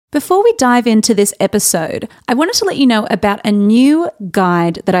Before we dive into this episode, I wanted to let you know about a new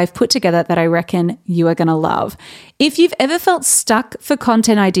guide that I've put together that I reckon you are going to love. If you've ever felt stuck for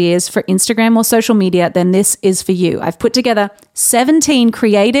content ideas for Instagram or social media, then this is for you. I've put together 17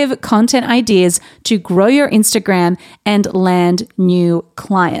 creative content ideas to grow your Instagram and land new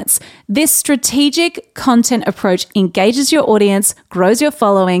clients. This strategic content approach engages your audience, grows your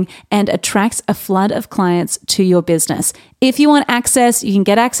following, and attracts a flood of clients to your business. If you want access, you can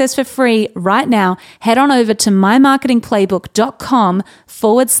get access for free right now. Head on over to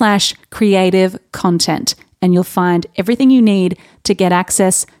mymarketingplaybook.com/creative content, and you'll find everything you need to get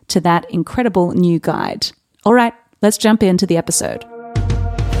access to that incredible new guide. All right, let's jump into the episode.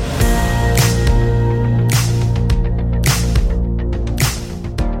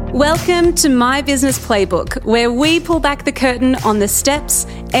 Welcome to My Business Playbook, where we pull back the curtain on the steps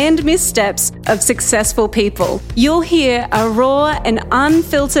and missteps of successful people. You'll hear a raw and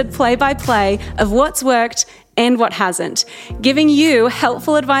unfiltered play-by-play of what's worked and what hasn't, giving you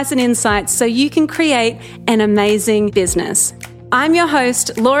helpful advice and insights so you can create an amazing business. I'm your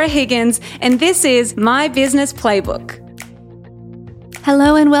host, Laura Higgins, and this is My Business Playbook.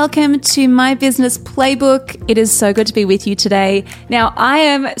 Hello and welcome to My Business Playbook. It is so good to be with you today. Now, I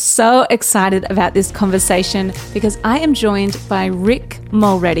am so excited about this conversation because I am joined by Rick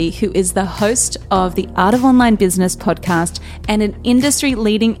Mulready, who is the host of the Art of Online Business podcast and an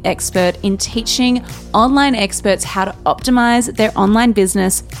industry-leading expert in teaching online experts how to optimize their online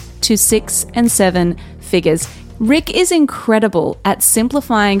business to 6 and 7 figures. Rick is incredible at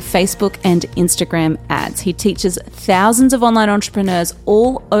simplifying Facebook and Instagram ads. He teaches thousands of online entrepreneurs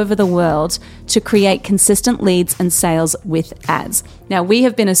all over the world to create consistent leads and sales with ads. Now, we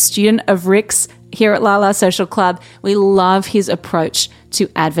have been a student of Rick's here at Lala Social Club. We love his approach to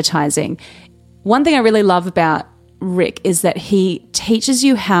advertising. One thing I really love about Rick is that he teaches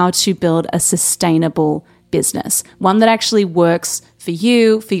you how to build a sustainable business, one that actually works for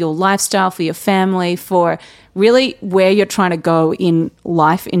you, for your lifestyle, for your family, for really where you're trying to go in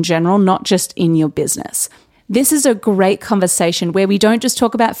life in general, not just in your business. This is a great conversation where we don't just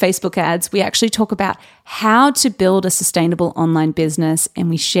talk about Facebook ads, we actually talk about how to build a sustainable online business, and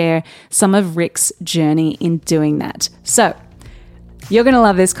we share some of Rick's journey in doing that. So, you're going to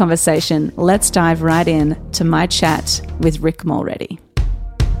love this conversation. Let's dive right in to my chat with Rick Mulready.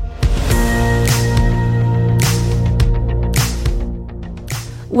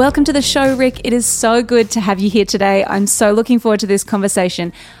 Welcome to the show, Rick. It is so good to have you here today. I'm so looking forward to this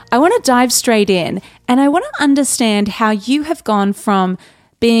conversation. I want to dive straight in, and I want to understand how you have gone from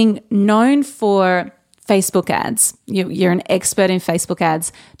being known for Facebook ads, you're an expert in Facebook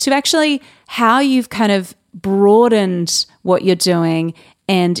ads, to actually how you've kind of broadened what you're doing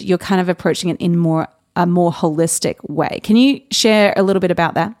and you're kind of approaching it in a more holistic way. Can you share a little bit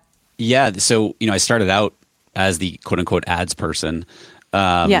about that? Yeah. So, I started out as the quote unquote ads person.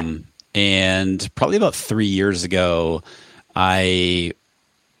 And probably about 3 years ago, I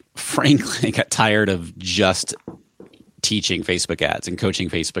frankly got tired of just teaching Facebook ads and coaching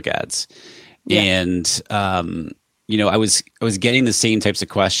Facebook ads. Yeah. And, I was getting the same types of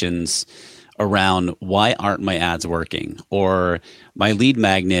questions around why aren't my ads working, or my lead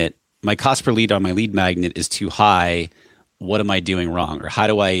magnet, my cost per lead on my lead magnet is too high. What am I doing wrong? Or how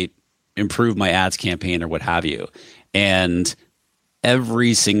do I improve my ads campaign, or what have you? And almost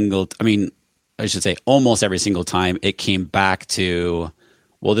every single time it came back to,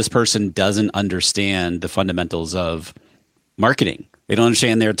 well, this person doesn't understand the fundamentals of marketing. They don't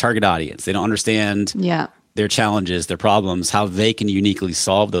understand their target audience. They don't understand their challenges, their problems, how they can uniquely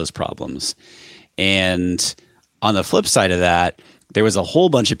solve those problems. And on the flip side of that, there was a whole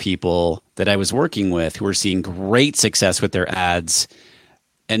bunch of people that I was working with who were seeing great success with their ads.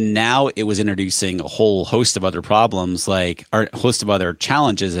 And now it was introducing a whole host of other problems, or a host of other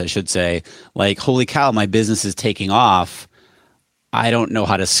challenges, I should say, like, holy cow, my business is taking off. I don't know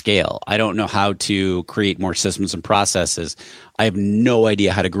how to scale. I don't know how to create more systems and processes. I have no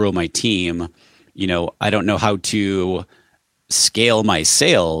idea how to grow my team. I don't know how to scale my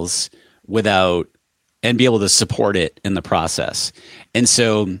sales and be able to support it in the process. And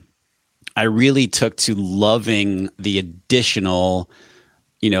so I really took to loving the additional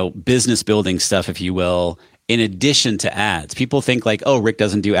business building stuff, if you will, in addition to ads. People think like, oh, Rick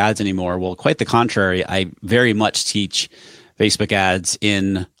doesn't do ads anymore. Well, quite the contrary. I very much teach Facebook ads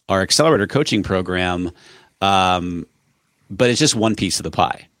in our accelerator coaching program. But it's just one piece of the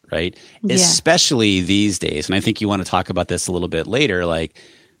pie, right? Yeah. Especially these days. And I think you want to talk about this a little bit later. Like,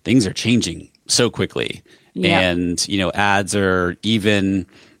 things are changing so quickly. Yeah. And, ads are even,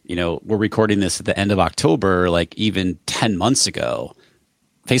 we're recording this at the end of October, like even 10 months ago,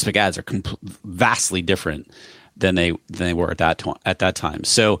 Facebook ads are vastly different than they were at that time.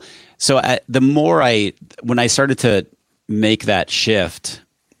 So when I started to make that shift,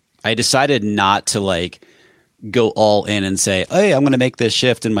 I decided not to like go all in and say, hey, I'm going to make this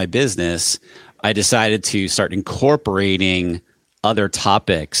shift in my business. I decided to start incorporating other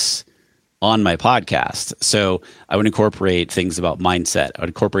topics on my podcast. So I would incorporate things about mindset. I would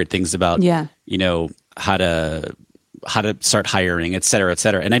incorporate things about, how to start hiring, et cetera, et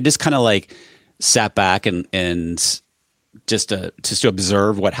cetera. And I just kind of like sat back and just to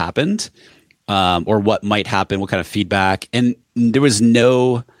observe what happened, or what might happen, what kind of feedback. And there was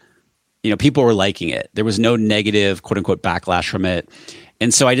no, people were liking it. There was no negative, quote unquote, backlash from it.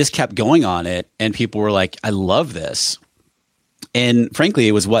 And so I just kept going on it, and people were like, I love this. And frankly,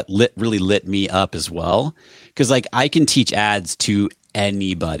 it was what really lit me up as well. Because like I can teach ads to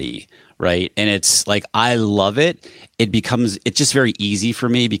anybody, right? And it's like, I love it. It's just very easy for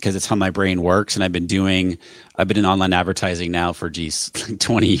me because it's how my brain works. And I've been in online advertising now for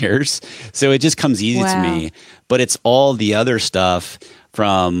 20 years. So it just comes easy to me. But it's all the other stuff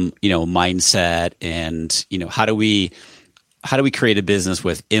from, mindset and, how do we create a business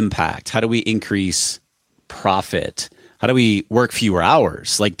with impact? How do we increase profit? How do we work fewer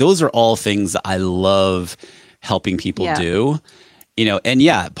hours? Like those are all things that I love helping people do,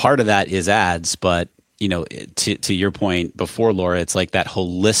 and part of that is ads, but to your point before, Laura, it's like that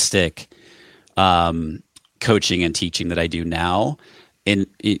holistic coaching and teaching that I do now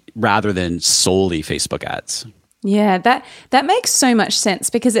rather than solely Facebook ads. Yeah, that makes so much sense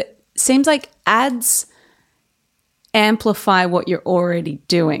because it seems like ads amplify what you're already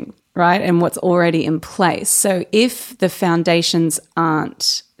doing, right? And what's already in place. So if the foundations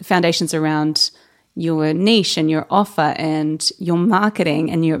aren't foundations around your niche and your offer and your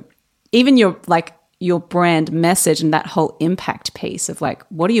marketing and your brand message and that whole impact piece of like,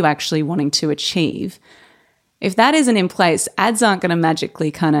 what are you actually wanting to achieve? If that isn't in place, ads aren't going to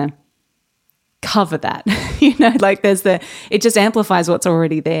magically kind of cover that. It just amplifies what's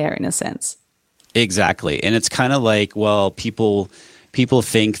already there in a sense. Exactly. And it's kind of like, well, people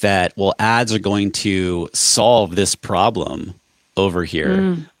think that, well, ads are going to solve this problem over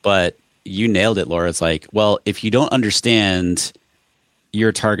here. But you nailed it, Laura. It's like, well, if you don't understand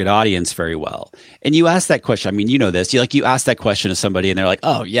your target audience very well, and you ask that question, I mean, this, you ask that question to somebody and they're like,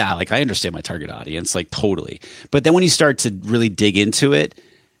 oh yeah, like I understand my target audience, like totally. But then when you start to really dig into it,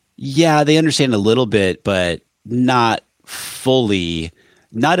 yeah, they understand a little bit, but not fully,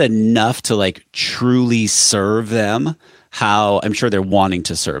 not enough to like truly serve them how I'm sure they're wanting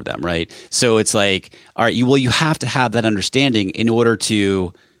to serve them, right? So it's like, all right, you have to have that understanding in order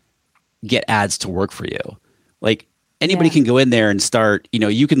to get ads to work for you. Like anybody can go in there and start,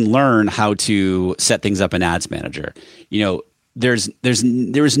 you can learn how to set things up in Ads Manager.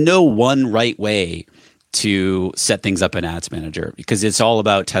 There's no one right way to set things up in Ads Manager because it's all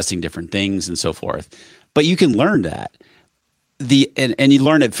about testing different things and so forth. But you can learn that. And you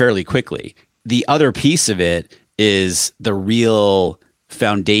learn it fairly quickly. The other piece of it is the real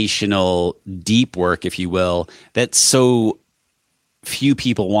foundational deep work, if you will, that so few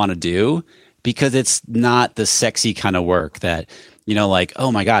people want to do because it's not the sexy kind of work that, like,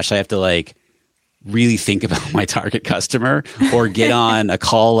 oh my gosh, I have to like really think about my target customer or get on a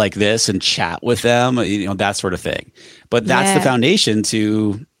call like this and chat with them, that sort of thing. But that's the foundation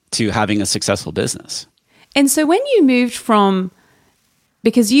to having a successful business. And so when you moved from,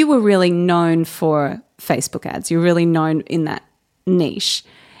 because you were really known for Facebook ads, you're really known in that niche.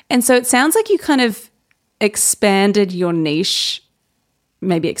 And so it sounds like you kind of expanded your niche,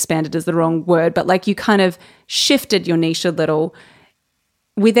 maybe expanded is the wrong word, but like you kind of shifted your niche a little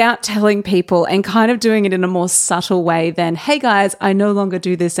without telling people and kind of doing it in a more subtle way than, hey guys, I no longer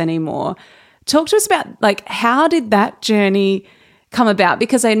do this anymore. Talk to us about like, how did that journey come about?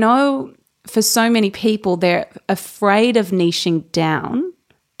 Because I know for so many people, they're afraid of niching down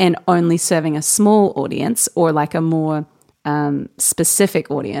and only serving a small audience or like a more specific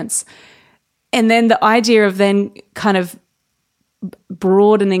audience. And then the idea of then kind of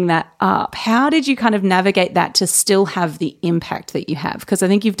broadening that up. How did you kind of navigate that to still have the impact that you have? Because I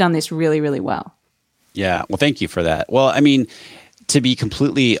think you've done this really, really well. Yeah. Well, thank you for that. Well, I mean, to be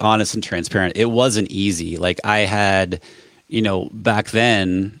completely honest and transparent, it wasn't easy. Like I had, back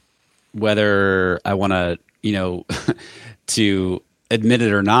then, whether I want to, to admit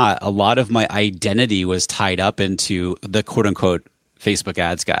it or not, a lot of my identity was tied up into the quote unquote Facebook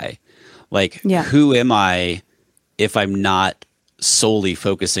ads guy. Like, who am I if I'm not solely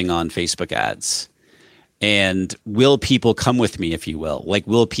focusing on Facebook ads? And will people come with me, if you will? Like,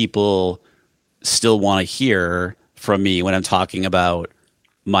 will people still want to hear from me when I'm talking about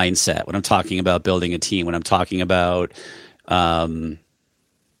mindset, when I'm talking about building a team, when I'm talking about,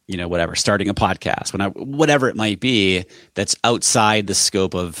 whatever, starting a podcast, whatever it might be that's outside the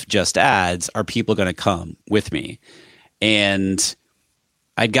scope of just ads, are people going to come with me? And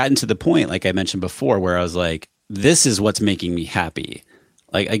I'd gotten to the point, like I mentioned before, where I was like, this is what's making me happy.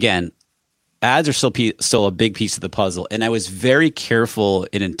 Like, again, ads are still a big piece of the puzzle. And I was very careful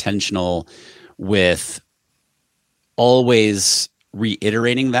and intentional with always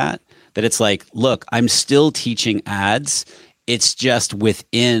reiterating that it's like, look, I'm still teaching ads. It's just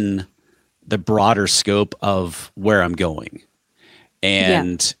within the broader scope of where I'm going.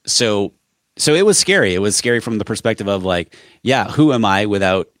 And so it was scary. It was scary from the perspective of like, yeah, who am I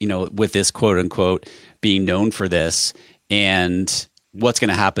without, with this quote unquote being known for this, and what's going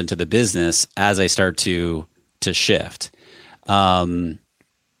to happen to the business as I start to shift. So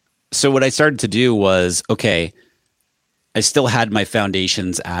what I started to do was, okay, I still had my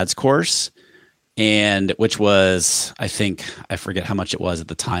foundations ads course, and which was, I forget how much it was at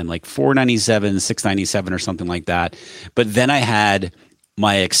the time, like $497, $697 or something like that. But then I had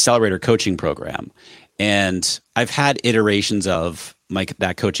my accelerator coaching program, and I've had iterations of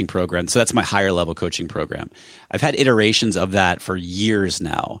that coaching program. So that's my higher level coaching program. I've had iterations of that for years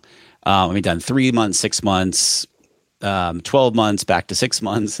now. I've done 3 months, 6 months, 12 months, back to 6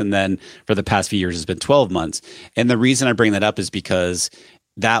 months. And then for the past few years, it's been 12 months. And the reason I bring that up is because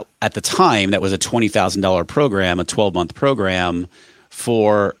that at the time, that was a $20,000 program, a 12-month program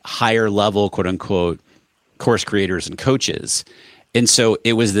for higher level, quote unquote, course creators and coaches. And so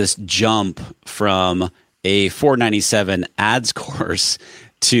it was this jump from a $497 ads course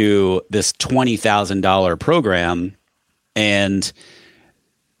to this $20,000 program. And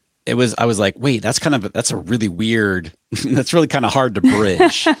I was like, wait, that's a really weird, that's really kind of hard to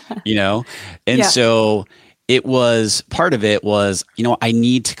bridge, And so part of it was, I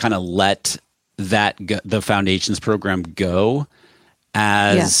need to kind of let the foundations program go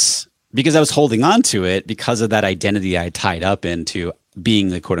because I was holding on to it because of that identity I tied up into being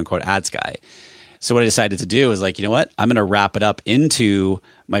the quote unquote ads guy. So what I decided to do is like, you know what? I'm going to wrap it up into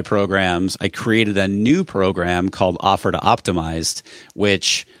my programs. I created a new program called Offer to Optimized,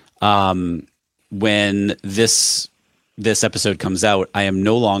 which when this episode comes out, I am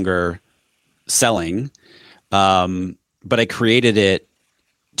no longer selling, but I created it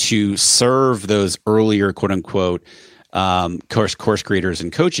to serve those earlier quote unquote course creators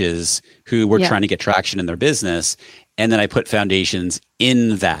and coaches who were trying to get traction in their business. And then I put foundations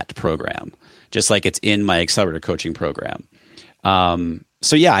in that program, just like it's in my accelerator coaching program.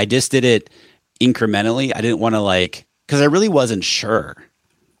 So yeah, I just did it incrementally. I didn't want to because I really wasn't sure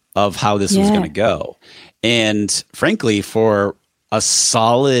of how this was going to go. And frankly, for a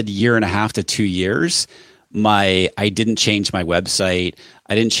solid 1.5 to 2 years, I didn't change my website.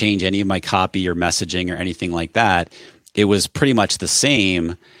 I didn't change any of my copy or messaging or anything like that. It was pretty much the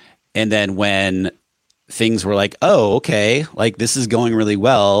same. And then when things were like, oh, okay, like this is going really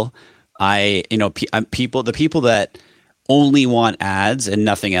well, the people that only want ads and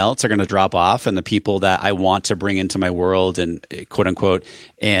nothing else are going to drop off, and the people that I want to bring into my world and quote unquote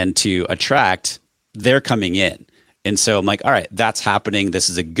and to attract, they're coming in. And so I'm like, all right, that's happening. This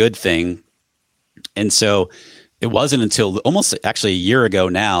is a good thing. And so it wasn't until almost actually a year ago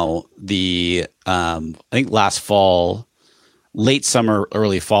now, I think last fall, late summer,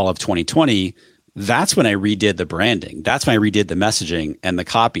 early fall of 2020, that's when I redid the branding. That's when I redid the messaging and the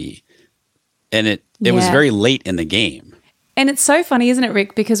copy. And it was very late in the game. And it's so funny, isn't it,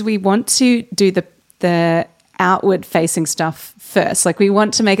 Rick? Because we want to do the outward facing stuff first. Like we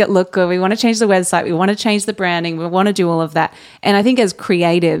want to make it look good. We want to change the website. We want to change the branding. We want to do all of that. And I think as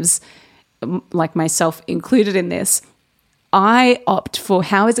creatives, like myself included in this, I opt for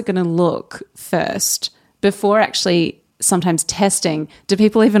how is it going to look first before actually sometimes testing. Do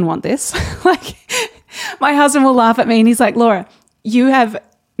people even want this? Like my husband will laugh at me and he's like, Laura, you have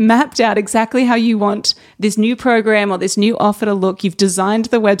mapped out exactly how you want this new program or this new offer to look. You've designed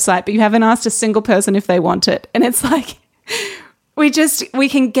the website, but you haven't asked a single person if they want it. And it's like, we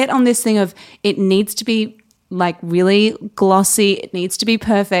can get on this thing of it needs to be like really glossy. It needs to be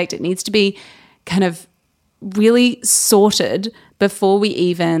perfect. It needs to be kind of really sorted before we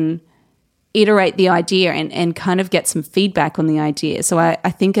even iterate the idea and kind of get some feedback on the idea. So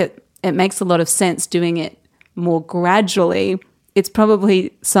I think it makes a lot of sense doing it more gradually. It's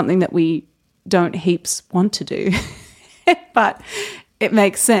probably something that we don't heaps want to do, but it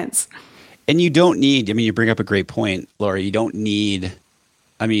makes sense. And you don't need, you bring up a great point, Laura. You don't need,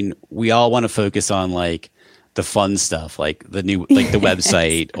 we all want to focus on like the fun stuff, like the new, like the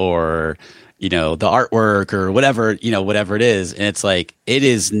website or, the artwork or whatever, whatever it is. And it's like, it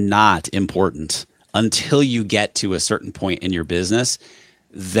is not important until you get to a certain point in your business.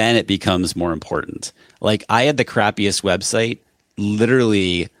 Then it becomes more important. Like, I had the crappiest website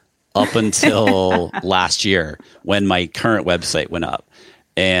literally up until last year when my current website went up.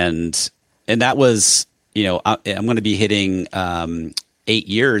 And that was, I'm going to be hitting 8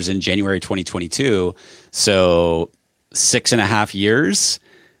 years in January 2022. So 6.5 years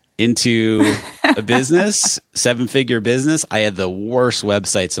into a business, 7-figure business, I had the worst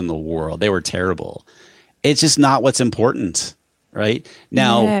websites in the world. They were terrible. It's just not what's important, right?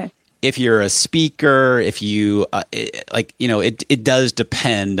 Now, if you're a speaker, if you it does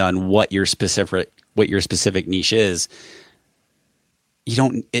depend on what your specific niche is. You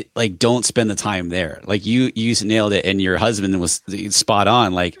don't spend the time there. Like, you nailed it, and your husband was spot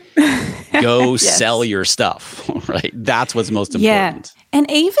on. Like, go sell your stuff, right? That's what's most important. Yeah. And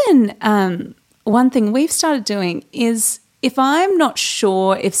even one thing we've started doing is, if I'm not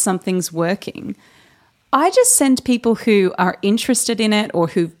sure if something's working, I just send people who are interested in it or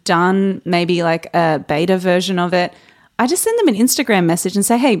who've done maybe like a beta version of it. I just send them an Instagram message and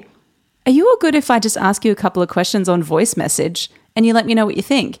say, hey, are you all good if I just ask you a couple of questions on voice message and you let me know what you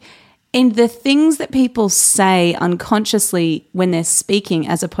think? And the things that people say unconsciously when they're speaking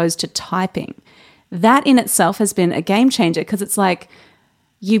as opposed to typing, that in itself has been a game changer, because it's like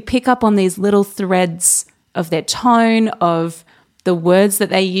you pick up on these little threads of their tone, of the words that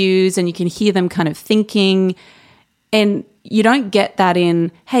they use, and you can hear them kind of thinking. And you don't get that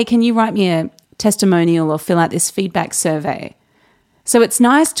in, hey, can you write me a testimonial or fill out this feedback survey? So it's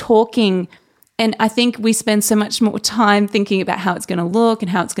nice talking. And I think we spend so much more time thinking about how it's going to look and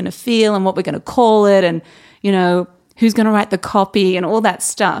how it's going to feel and what we're going to call it and, who's going to write the copy and all that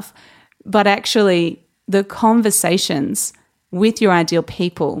stuff. But actually, the conversations with your ideal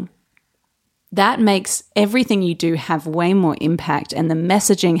people, that makes everything you do have way more impact, and the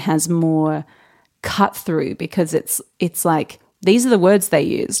messaging has more cut through, because it's like, these are the words they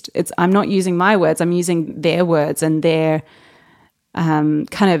used. I'm not using my words, I'm using their words and their kind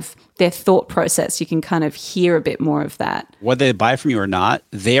of their thought process. You can kind of hear a bit more of that. Whether they buy from you or not,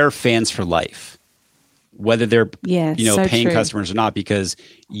 they are fans for life. Whether they're so paying true. customers or not, because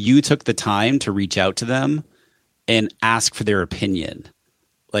you took the time to reach out to them and ask for their opinion.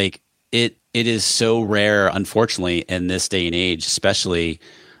 Like, it is so rare, unfortunately, in this day and age, especially,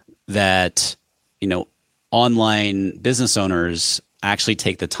 that online business owners actually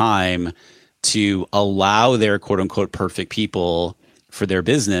take the time to allow their quote unquote perfect people for their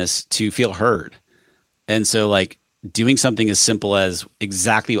business to feel heard. And so, like, doing something as simple as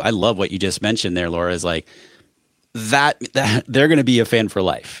I love what you just mentioned there, Laura, is like that they're going to be a fan for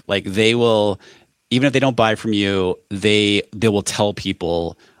life. Like, they will, even if they don't buy from you, they will tell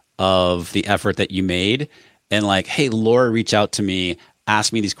people of the effort that you made, and like, hey, Laura reached out to me,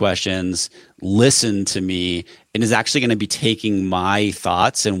 asked me these questions, listened to me, and is actually going to be taking my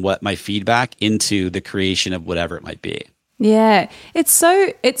thoughts and what my feedback into the creation of whatever it might be. Yeah, it's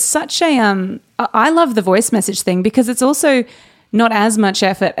such a, I love the voice message thing, because it's also not as much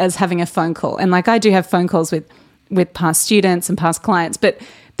effort as having a phone call. And like, I do have phone calls with past students and past clients, but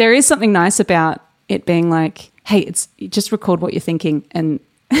there is something nice about it being like, hey, just record what you're thinking, and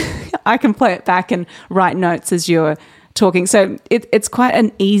I can play it back and write notes as you're talking. So it's quite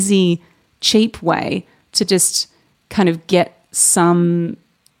an easy, cheap way to just kind of get some,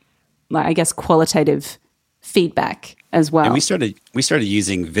 like, I guess, qualitative feedback as well. And we started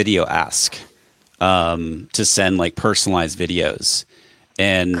using Video Ask to send like personalized videos.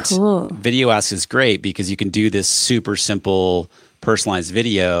 And cool. Video Ask is great because you can do this super simple personalized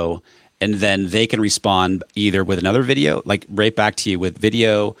video, and then they can respond either with another video, like right back to you with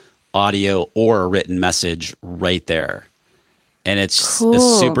video, audio, or a written message right there. And it's cool.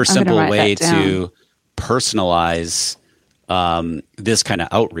 a super simple way that down. to personalize this kind of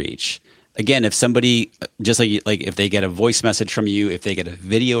outreach. Again, if somebody, just like if they get a voice message from you, if they get a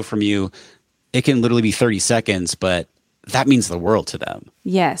video from you, it can literally be 30 seconds, but that means the world to them.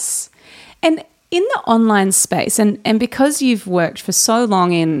 Yes. And in the online space, and because you've worked for so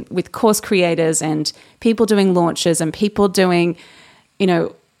long with course creators and people doing launches and people doing,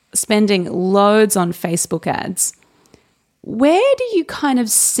 spending loads on Facebook ads, where do you kind of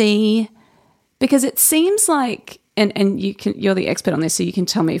see, because it seems like, and you're the expert on this, so you can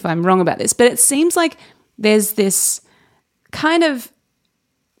tell me if I'm wrong about this, but it seems like there's this kind of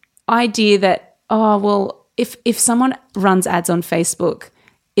idea that, oh, well, if someone runs ads on Facebook,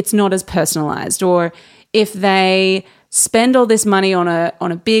 it's not as personalized, or if they spend all this money on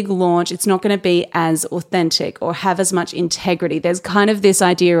a big launch, it's not going to be as authentic or have as much integrity. There's kind of this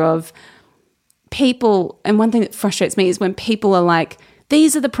idea of people, and one thing that frustrates me is when people are like,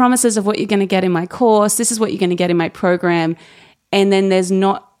 these are the promises of what you're going to get in my course, this is what you're going to get in my program, and then there's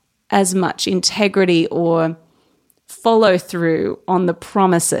not as much integrity or follow through on the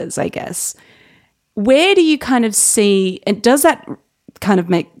promises, I guess. Where do you kind of see, and does that kind of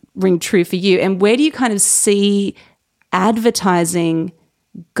ring true for you? And where do you kind of see advertising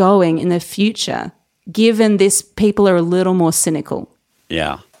going in the future, given this people are a little more cynical?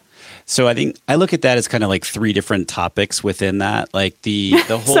 Yeah. So I think I look at that as kind of like three different topics within that. Like the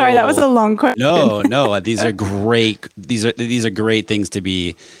whole Sorry, that was a long question. No, these are great. These are great things to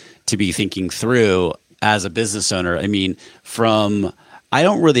be thinking through as a business owner. I mean, I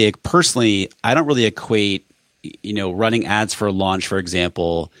don't really equate, running ads for a launch, for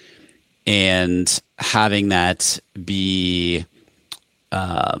example, and having that be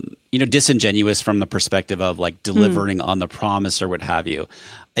disingenuous from the perspective of like delivering on the promise or what have you.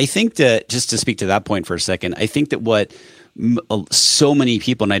 I think that, just to speak to that point for a second, I think that what so many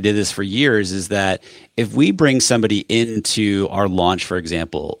people, and I did this for years, is that if we bring somebody into our launch, for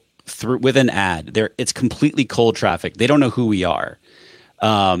example, with an ad, it's completely cold traffic. They don't know who we are.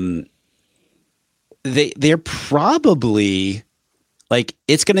 They're probably like,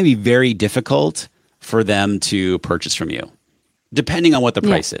 it's going to be very difficult for them to purchase from you, depending on what the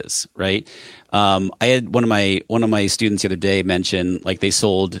price is, right? I had one of my students the other day mention, like, they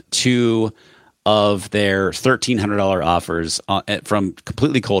sold 2 of their $1,300 offers from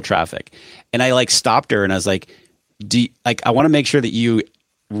completely cold traffic, and I like stopped her and I was like, I want to make sure that you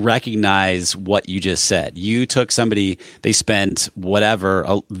recognize what you just said. You took somebody, they spent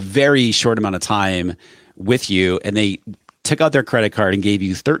a very short amount of time with you, and they took out their credit card and gave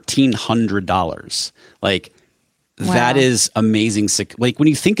you $1,300. Like, wow. That is amazing. Like, when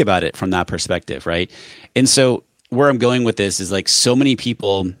you think about it from that perspective, right? And so where I'm going with this is, like, so many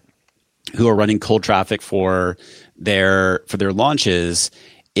people who are running cold traffic for their launches,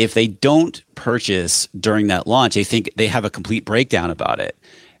 if they don't purchase during that launch, they think they have a complete breakdown about it.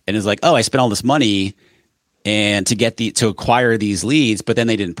 And it's like, oh, I spent all this money and to acquire these leads, but then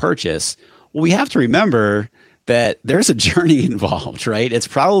they didn't purchase. Well, we have to remember that there's a journey involved, right? It's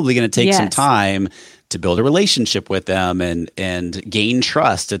probably going to take some time to build a relationship with them and gain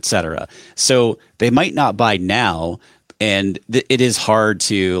trust, et cetera. So they might not buy now. And it is hard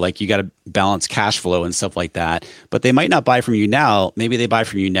to, like, you got to balance cash flow and stuff like that. But they might not buy from you now. Maybe they buy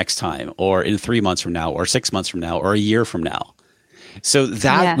from you next time, or in 3 months from now, or 6 months from now, or a year from now. So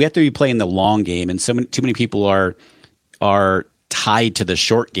that we have to be playing the long game. And too many people are tied to the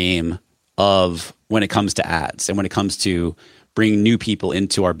short game of when it comes to ads and when it comes to bringing new people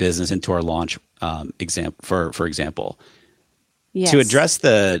into our business, into our launch, for example. Yes. To address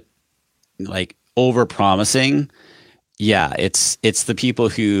the, like, over promising. Yeah, it's the people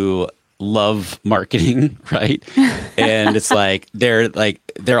who love marketing, right? And it's like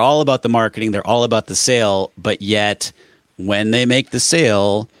they're all about the marketing, they're all about the sale, but yet when they make the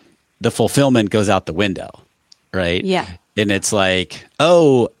sale, the fulfillment goes out the window, right? Yeah. And it's like,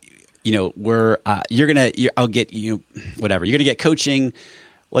 oh, I'll get you whatever. You're going to get coaching.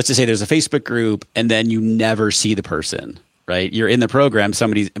 Let's just say there's a Facebook group, and then you never see the person, right? You're in the program,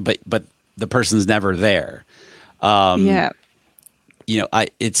 but the person's never there. I'm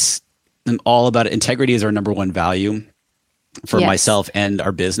all about it. Integrity is our number one value for myself and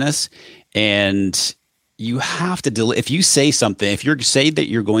our business. And you have to if you say something, if you say that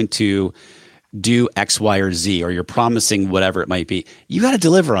you're going to do X, Y, or Z, or you're promising whatever it might be, you got to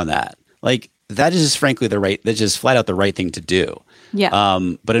deliver on that. Like, that is just frankly that's just flat out the right thing to do. Yeah.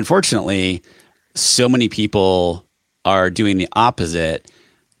 But unfortunately, so many people are doing the opposite.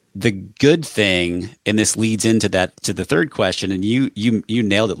 The good thing, and this leads into the third question, and you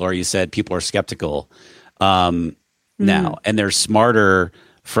nailed it, Laura. You said people are skeptical now, and they're smarter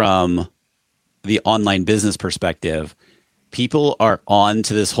from the online business perspective. People are on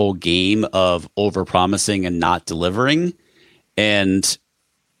to this whole game of over-promising and not delivering, and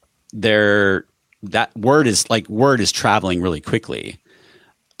that word is traveling really quickly.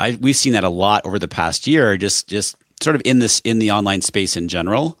 We've seen that a lot over the past year, just sort of in the online space in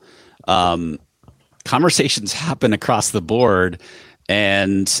general. Conversations happen across the board,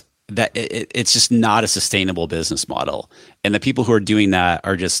 and that it's just not a sustainable business model. And the people who are doing that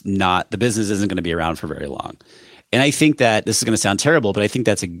are just not, the business isn't going to be around for very long. And I think that this is going to sound terrible, but I think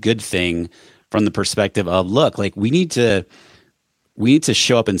that's a good thing from the perspective of, look, like, we need to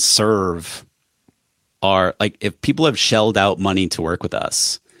show up and serve if people have shelled out money to work with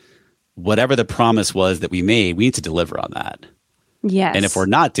us, whatever the promise was that we made, we need to deliver on that. Yes. And if we're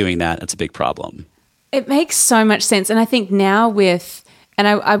not doing that, that's a big problem. It makes so much sense. And I think now with And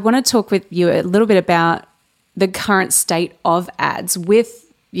I want to talk with you a little bit about the current state of ads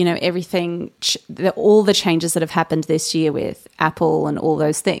with, everything, all the changes that have happened this year with Apple and all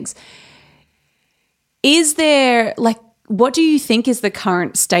those things. Is there, what do you think is the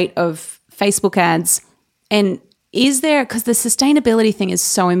current state of Facebook ads? And is there, because the sustainability thing is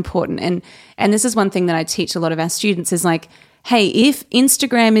so important. And this is one thing that I teach a lot of our students is hey, if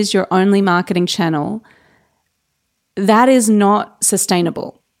Instagram is your only marketing channel, that is not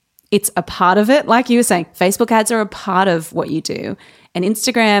sustainable. It's a part of it. Like you were saying, Facebook ads are a part of what you do. And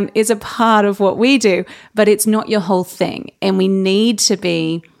Instagram is a part of what we do, but it's not your whole thing. And we need to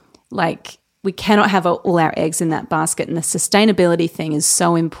be we cannot have all our eggs in that basket. And the sustainability thing is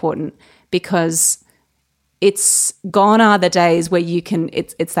so important because it's gone are the days where you can,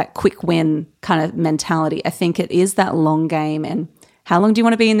 it's that quick win kind of mentality. I think it is that long game. And how long do you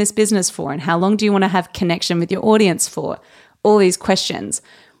want to be in this business for? And how long do you want to have connection with your audience for? All these questions.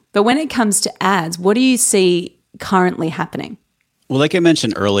 But when it comes to ads, what do you see currently happening? Well, like I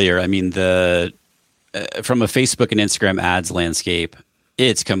mentioned earlier, I mean, from a Facebook and Instagram ads landscape,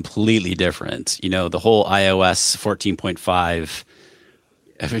 it's completely different. The whole iOS 14.5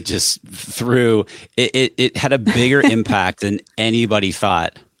 just threw it had a bigger impact than anybody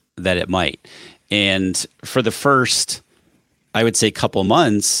thought that it might. And for the first, I would say, couple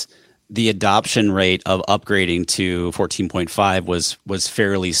months, the adoption rate of upgrading to 14.5 was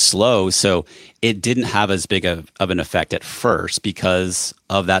fairly slow. So it didn't have as big of an effect at first because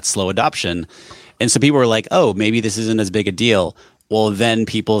of that slow adoption. And so people were like, oh, maybe this isn't as big a deal. Well, then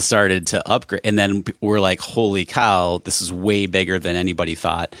people started to upgrade, and then we're like, "Holy cow! This is way bigger than anybody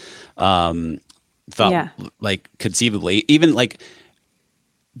thought." Conceivably, even and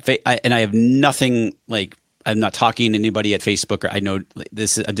I have nothing I'm not talking to anybody at Facebook. Or I know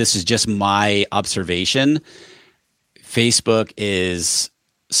this is just my observation. Facebook is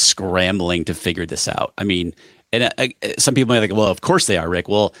scrambling to figure this out. I mean, and some people are like, "Well, of course they are, Rick."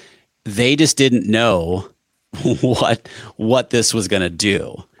 Well, they just didn't know what this was going to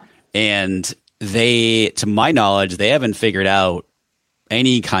do. And to my knowledge, they haven't figured out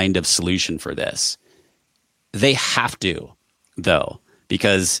any kind of solution for this. They have to, though,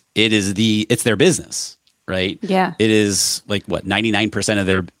 because it's their business, right? Yeah. It is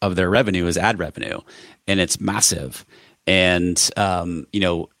 99% of their revenue is ad revenue, and it's massive. And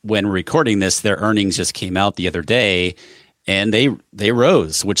when we're recording this, their earnings just came out the other day. And they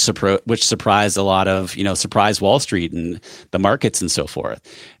rose, which surprised a lot of, surprised Wall Street and the markets and so forth.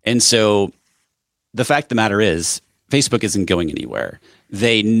 And so the fact of the matter is Facebook isn't going anywhere.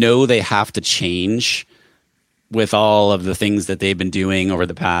 They know they have to change with all of the things that they've been doing over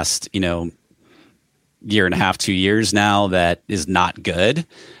the past, year and a half, 2 years now that is not good.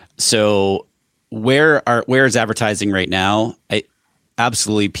 So where is advertising right now?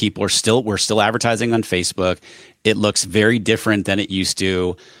 Absolutely, we're still advertising on Facebook. It looks very different than it used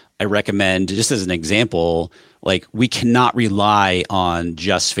to. I recommend, just as an example, we cannot rely on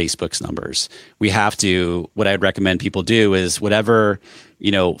just Facebook's numbers. We have to, what I'd recommend people do is whatever,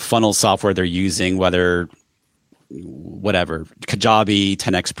 funnel software they're using, whatever, Kajabi,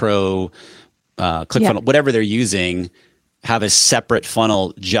 10X Pro, ClickFunnels, whatever they're using, have a separate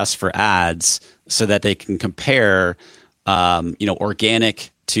funnel just for ads so that they can compare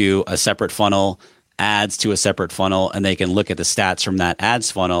organic to a separate funnel, ads to a separate funnel, and they can look at the stats from that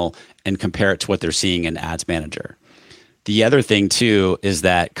ads funnel and compare it to what they're seeing in Ads Manager. The other thing too is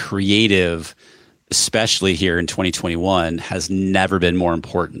that creative, especially here in 2021, has never been more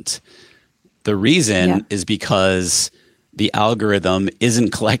important. The reason is because the algorithm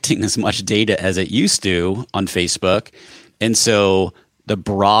isn't collecting as much data as it used to on Facebook. And so the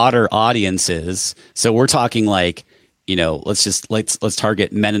broader audiences, so we're talking let's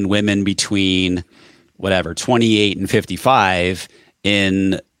target men and women between 28 and 55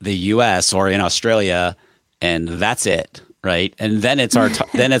 in the US or in Australia, and that's it, right? And then it's our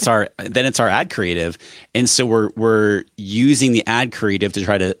ad creative. And so we're using the ad creative to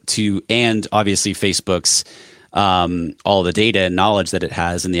try to and obviously Facebook's all the data and knowledge that it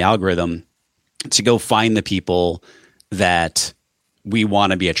has in the algorithm to go find the people that we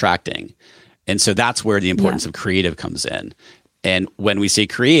want to be attracting. And so that's where the importance of creative comes in. And when we say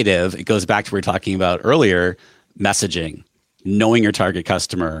creative, it goes back to what we were talking about earlier, messaging, knowing your target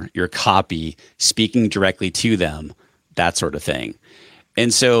customer, your copy, speaking directly to them, that sort of thing.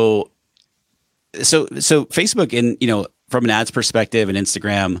 And so Facebook, and from an ads perspective and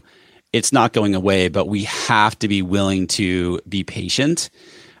Instagram, it's not going away, but we have to be willing to be patient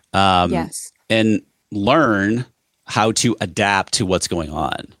and learn how to adapt to what's going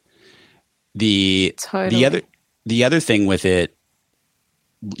on. The other thing with it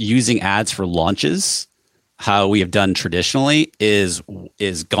using ads for launches, how we have done traditionally, is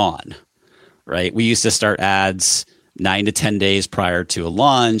gone, right? We used to start ads 9 to 10 days prior to a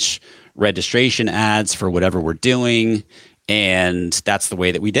launch, registration ads for whatever we're doing. And that's the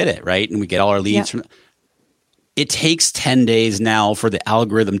way that we did it, right? And we get all our leads from. It takes 10 days now for the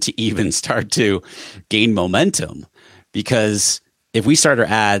algorithm to even start to gain momentum, because if we start our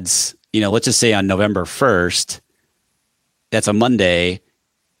ads, let's just say on November 1st, that's a Monday,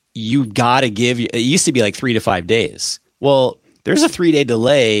 you got to it used to be like 3 to 5 days. Well, there's a 3-day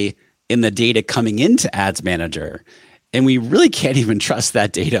delay in the data coming into Ads Manager, and we really can't even trust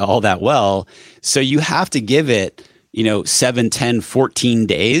that data all that well. So you have to give it, 7, 10, 14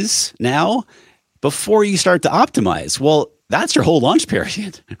 days now before you start to optimize. Well, that's your whole launch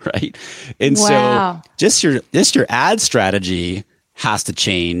period, right? And so just your ad strategy has to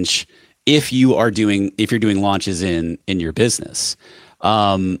change if you're doing launches in your business.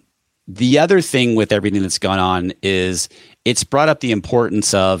 The other thing with everything that's gone on is it's brought up the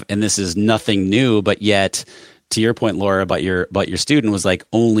importance of, and this is nothing new, but yet to your point, Laura, about your student was like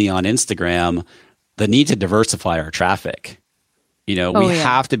only on Instagram, the need to diversify our traffic. We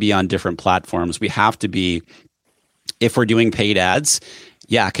have to be on different platforms. We have to be, if we're doing paid ads,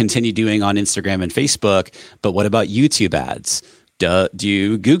 continue doing on Instagram and Facebook. But what about YouTube ads?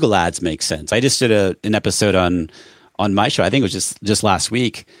 Do Google ads make sense? I just did an episode on my show, I think it was just last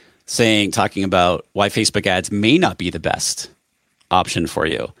week, talking about why Facebook ads may not be the best option for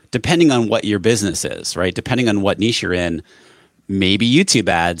you, depending on what your business is, right? Depending on what niche you're in, maybe YouTube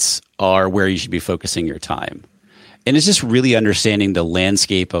ads are where you should be focusing your time. And it's just really understanding the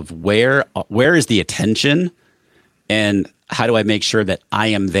landscape of where is the attention, and how do I make sure that I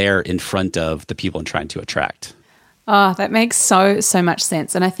am there in front of the people I'm trying to attract. Oh, that makes so much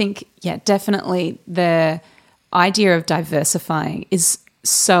sense. And I think, definitely the idea of diversifying is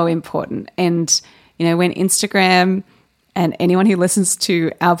so important. And, when Instagram, and anyone who listens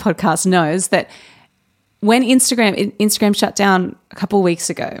to our podcast knows that when Instagram shut down a couple of weeks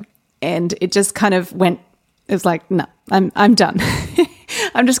ago, and it just kind of went, it was like, no, I'm done.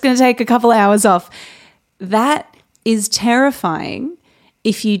 I'm just going to take a couple hours off. That is terrifying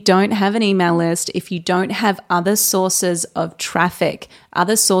if you don't have an email list, if you don't have other sources of traffic,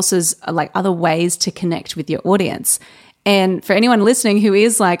 other sources, like other ways to connect with your audience. And for anyone listening who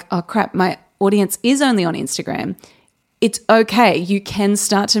is like, oh crap, my audience is only on Instagram, it's okay. You can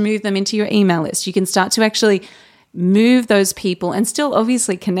start to move them into your email list. You can start to actually move those people and still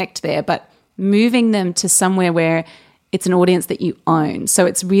obviously connect there, but moving them to somewhere where it's an audience that you own. So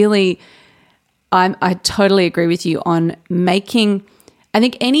it's really, I totally agree with you on making, I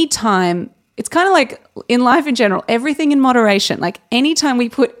think anytime, it's kind of like in life in general, everything in moderation. Like anytime we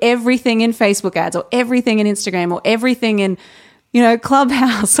put everything in Facebook ads or everything in Instagram or everything in,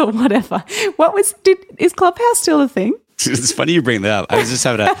 Clubhouse or whatever. Is Clubhouse still a thing? It's funny you bring that up. I was just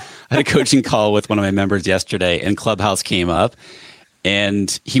I had a coaching call with one of my members yesterday, and Clubhouse came up,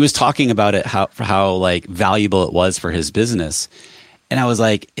 and he was talking about it, how like valuable it was for his business. And I was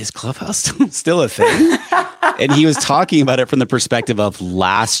like, is Clubhouse still a thing? And he was talking about it from the perspective of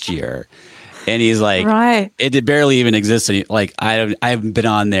last year. And he's like, right, it barely even exists. Like I haven't been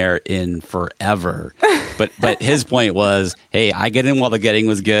on there in forever. But his point was, hey, I get in while the getting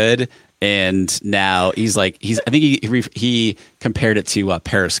was good. And now I think he compared it to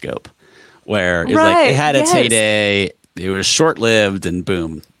Periscope, where it's like it had its heyday, it was short lived, and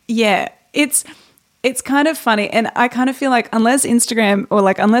boom. Yeah, it's kind of funny, and I kind of feel like unless Instagram or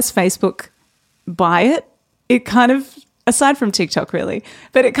unless Facebook buy it kind of, aside from TikTok really,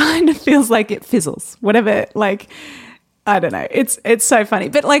 but it kind of feels like it fizzles. Whatever, I don't know. It's so funny,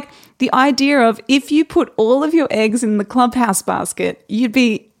 but the idea of if you put all of your eggs in the Clubhouse basket, you'd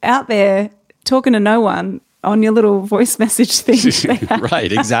be out there talking to no one on your little voice message thing.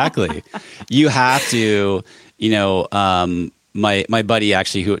 Right, exactly. You have to, my buddy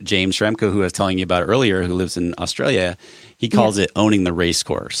actually, James Shremko, who I was telling you about earlier, who lives in Australia, he calls it owning the race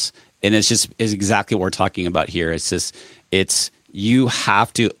course. And it's exactly what we're talking about here. It's you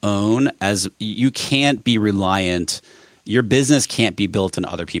have to own, as you can't be reliant. Your business can't be built on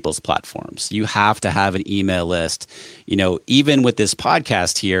other people's platforms. You have to have an email list. Even with this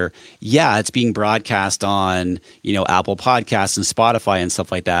podcast here, it's being broadcast on, Apple Podcasts and Spotify and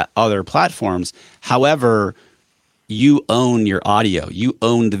stuff like that, other platforms. However, you own your audio. You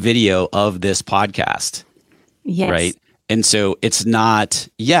own the video of this podcast. Yes. Right? And so it's not,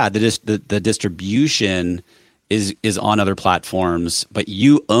 the distribution is on other platforms, but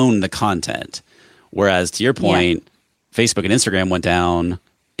you own the content. Whereas to your point, Facebook and Instagram went down.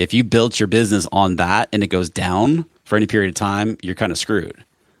 If you built your business on that and it goes down for any period of time, you're kind of screwed.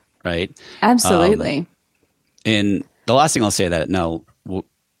 right? Absolutely. And the last thing I'll say that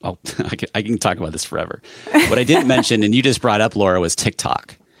I can talk about this forever. What I didn't mention, and you just brought up, Laura, was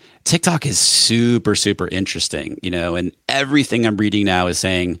TikTok. TikTok is super, super interesting, and everything I'm reading now is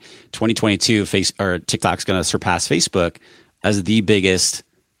saying 2022 TikTok's going to surpass Facebook as the biggest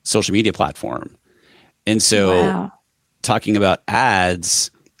social media platform. And so talking about ads,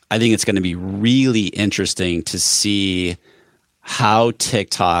 I think it's going to be really interesting to see how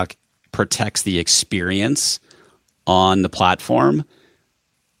TikTok protects the experience on the platform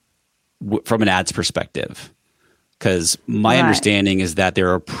from an ads perspective. Because my understanding is that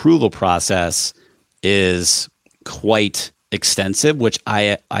their approval process is quite extensive, which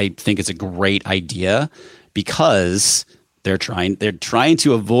I think is a great idea, because they're trying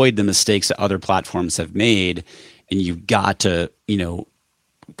to avoid the mistakes that other platforms have made, and you've got to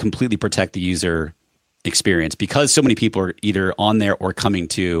completely protect the user experience, because so many people are either on there or coming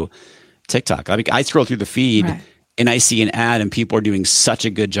to TikTok. I mean, I scroll through the feed and I see an ad, and people are doing such a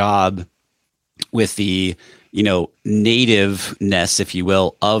good job with the nativeness, if you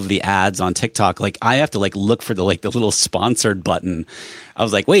will, of the ads on TikTok. Like, I have to look for the little sponsored button. I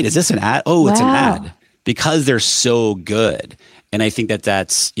was like, wait, is this an ad? Oh, it's an ad, because they're so good. And I think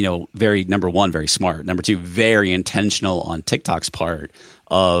that's, very, number one, very smart. Number two, very intentional on TikTok's part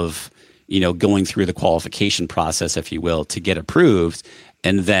of, going through the qualification process, if you will, to get approved,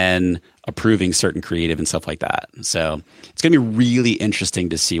 and then approving certain creative and stuff like that. So it's going to be really interesting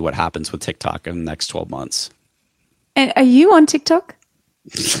to see what happens with TikTok in the next 12 months. And are you on TikTok?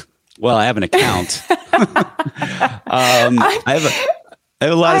 Well, I have an account. I have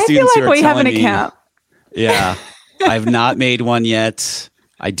a lot of students who are telling me. I feel like we have an account. Yeah. I've not made one yet.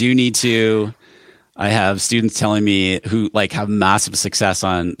 I do need to. I have students telling me who have massive success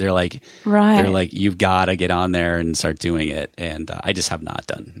on. They're like, you've got to get on there and start doing it. And I just have not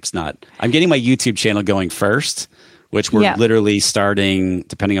done. It's not. I'm getting my YouTube channel going first, which we're literally starting.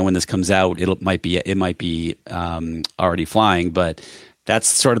 Depending on when this comes out, it might be already flying. But that's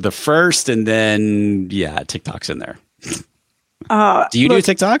sort of the first, and then TikTok's in there. Do you do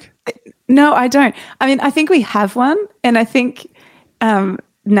TikTok? No, I don't. I mean, I think we have one, and I think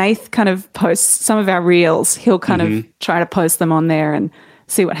Nath kind of posts some of our reels. He'll kind of try to post them on there and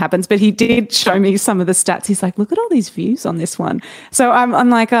see what happens. But he did show me some of the stats. He's like, look at all these views on this one. So I'm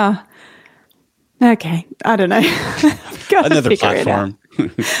like, okay, I don't know. Another platform.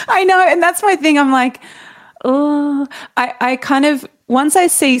 I know, and that's my thing. I'm like, I kind of, once I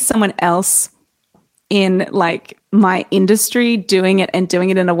see someone else in my industry doing it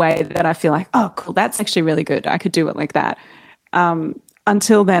in a way that I feel like, oh, cool, that's actually really good, I could do it like that.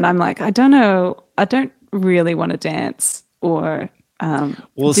 Until then, I'm like, I don't know, I don't really want to dance or do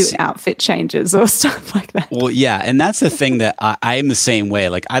outfit changes or stuff like that. Well, yeah, and that's the thing that I'm the same way.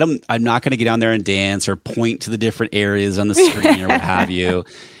 I'm not going to get on there and dance or point to the different areas on the screen or what have you.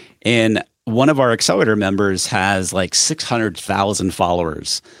 And one of our accelerator members has 600,000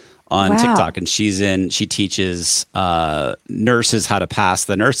 followers on TikTok, and she teaches nurses how to pass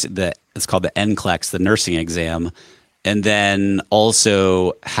it's called the NCLEX, the nursing exam, and then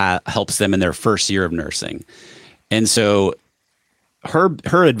also helps them in their first year of nursing. And so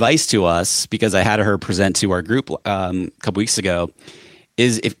her advice to us, because I had her present to our group a couple weeks ago,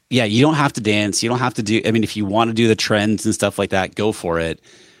 is you don't have to dance, you don't have to do. I mean, if you want to do the trends and stuff like that, go for it.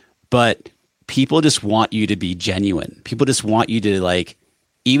 But people just want you to be genuine. People just want you to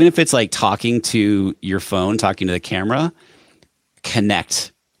even if it's talking to your phone, talking to the camera,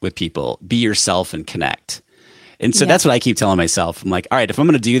 connect with people, be yourself and connect. And so that's what I keep telling myself. I'm like, all right, if I'm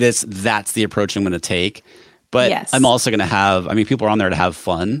going to do this, that's the approach I'm going to take. But I'm also going to have, people are on there to have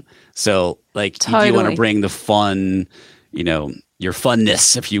fun. So you do want to bring the fun, your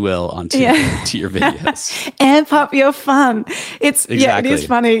funness, if you will, onto to your videos. Amp up your fun. It is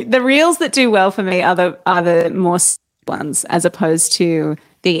funny. The reels that do well for me are the more ones, as opposed to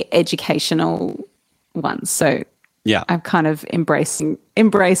the educational ones. So I'm kind of embracing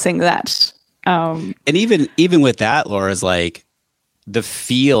that. And even with that, Laura's the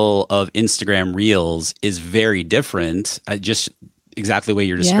feel of Instagram Reels is very different. Just exactly what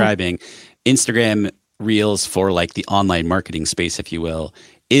you're describing. Instagram Reels for the online marketing space, if you will,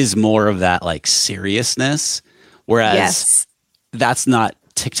 is more of that seriousness. Whereas that's not,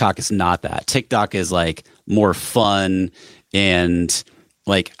 TikTok is not that. TikTok is more fun, and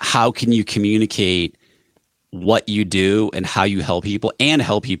how can you communicate what you do and how you help people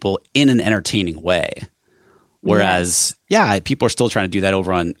in an entertaining way. Whereas, people are still trying to do that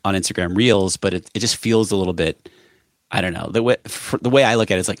over on Instagram Reels, but it just feels a little bit, I don't know, the way I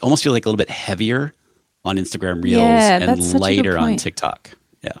look at it, it's almost feel a little bit heavier on Instagram Reels and lighter on TikTok.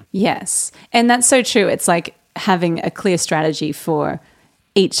 Yeah. Yes. And that's so true. It's like having a clear strategy for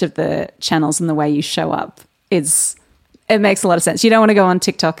each of the channels and the way you show up it makes a lot of sense. You don't want to go on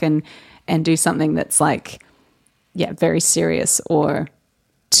TikTok and do something that's like, very serious or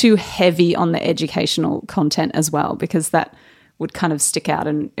too heavy on the educational content as well, because that would kind of stick out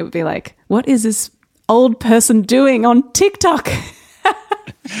and it would be like, what is this old person doing on TikTok?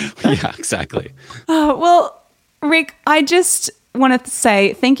 Yeah, exactly. Oh, well, Rick, I just want to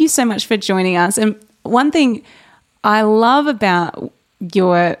say thank you so much for joining us. And one thing I love about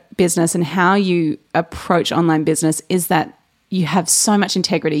your business and how you approach online business is that you have so much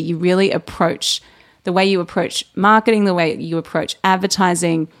integrity. You really approach the way you approach marketing, the way you approach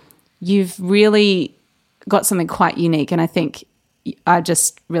advertising. You've really got something quite unique. And I think I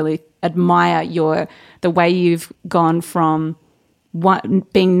just really admire the way you've gone from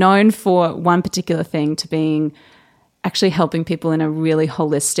being known for one particular thing to being actually helping people in a really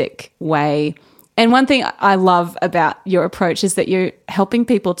holistic way. And one thing I love about your approach is that you're helping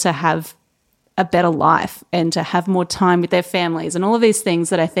people to have a better life and to have more time with their families and all of these things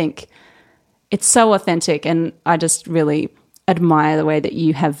that I think it's so authentic. And I just really admire the way that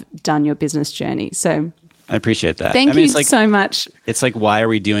you have done your business journey. So I appreciate that. Thank you so much. It's like, why are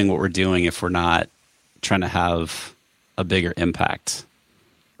we doing what we're doing if we're not trying to have a bigger impact,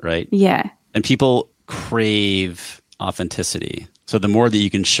 right? Yeah. And people crave authenticity. So the more that you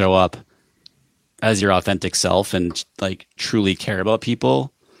can show up as your authentic self and like truly care about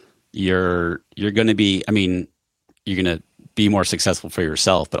people, you're going to be, you're going to be more successful for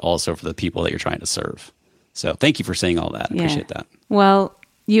yourself, but also for the people that you're trying to serve. So thank you for saying all that. I appreciate that. Well,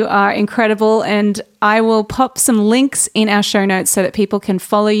 you are incredible. And I will pop some links in our show notes so that people can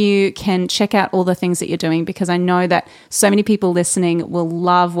follow you, can check out all the things that you're doing, because I know that so many people listening will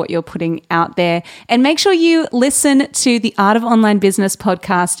love what you're putting out there. And make sure you listen to the Art of Online Business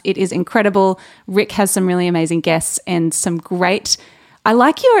podcast. It is incredible. Rick has some really amazing guests and some great, I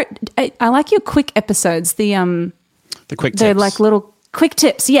like your quick episodes. The quick tips. They're like little quick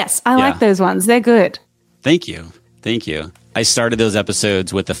tips. Yes, I like those ones. They're good. Thank you. I started those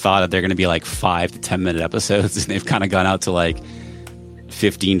episodes with the thought that they're going to be like 5 to 10 minute episodes, and they've kind of gone out to like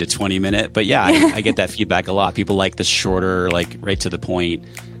 15 to 20 minute. But yeah, I get that feedback a lot. People like the shorter, like right to the point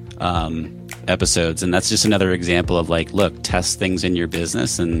episodes. And that's just another example of like, look, test things in your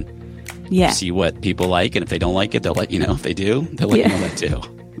business and see what people like. And if they don't like it, they'll let you know. If they do, they'll let you know that too.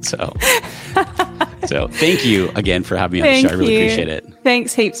 So thank you again for having me on the show. I really appreciate it.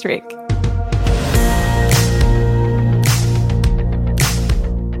 Thanks heaps, Rick.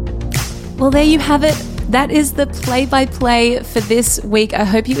 Well, there you have it. That is the play-by-play for this week. I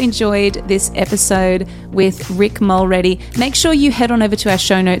hope you enjoyed this episode with Rick Mulready. Make sure you head on over to our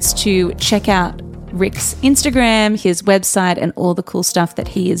show notes to check out Rick's Instagram, his website, and all the cool stuff that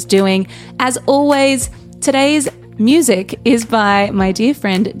he is doing. As always, today's music is by my dear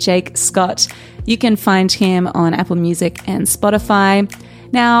friend Jake Scott. You can find him on Apple Music and Spotify.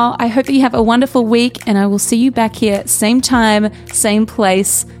 Now, I hope that you have a wonderful week, and I will see you back here, same time, same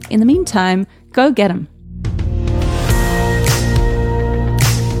place. In the meantime, go get 'em.